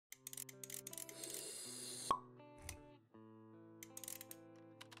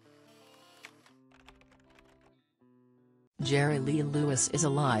Jerry Lee Lewis is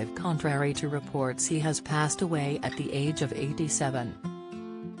alive contrary to reports he has passed away at the age of 87.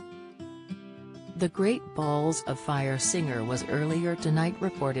 The Great Balls of Fire singer was earlier tonight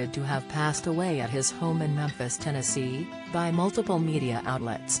reported to have passed away at his home in Memphis, Tennessee, by multiple media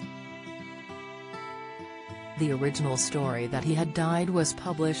outlets. The original story that he had died was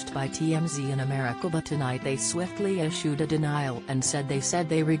published by TMZ in America, but tonight they swiftly issued a denial and said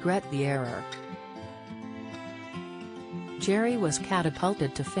they regret the error. Jerry was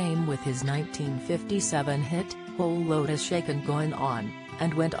catapulted to fame with his 1957 hit, Whole Lotta Shakin' Goin' On,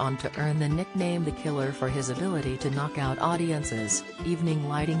 and went on to earn the nickname The Killer for his ability to knock out audiences, even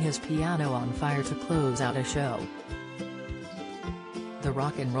lighting his piano on fire to close out a show. The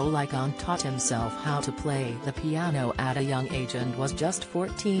rock and roll icon taught himself how to play the piano at a young age and was just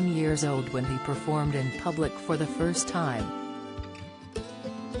 14 years old when he performed in public for the first time.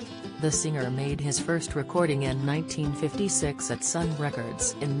 The singer made his first recording in 1956 at Sun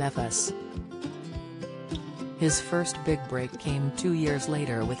Records in Memphis. His first big break came 2 years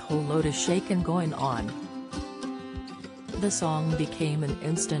later with Whole Lotta Shakin' Goin' On. The song became an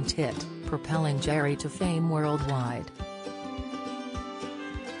instant hit, propelling Jerry to fame worldwide.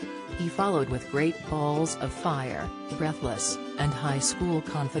 He followed with Great Balls of Fire, Breathless, and High School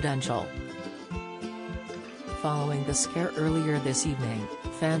Confidential. Following the scare earlier this evening,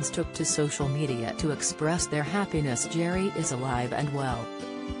 fans took to social media to express their happiness Jerry is alive and well.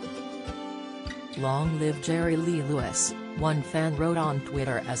 "Long live Jerry Lee Lewis," one fan wrote on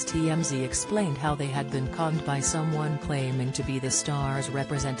Twitter as TMZ explained how they had been conned by someone claiming to be the star's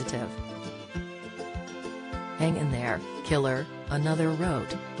representative. "Hang in there, killer," another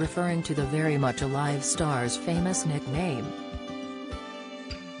wrote, referring to the very much alive star's famous nickname.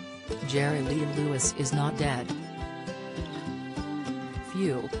 Jerry Lee Lewis is not dead.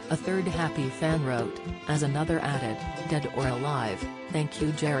 Phew, a third happy fan wrote, as another added, "Dead or alive, thank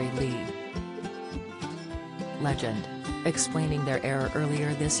you Jerry Lee." Legend. Explaining their error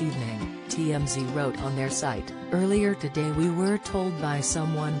earlier this evening, TMZ wrote on their site, "Earlier today we were told by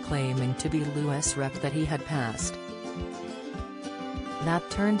someone claiming to be Lewis rep that he had passed. That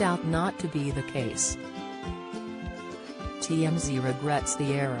turned out not to be the case. TMZ regrets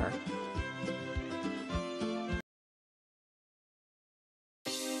the error."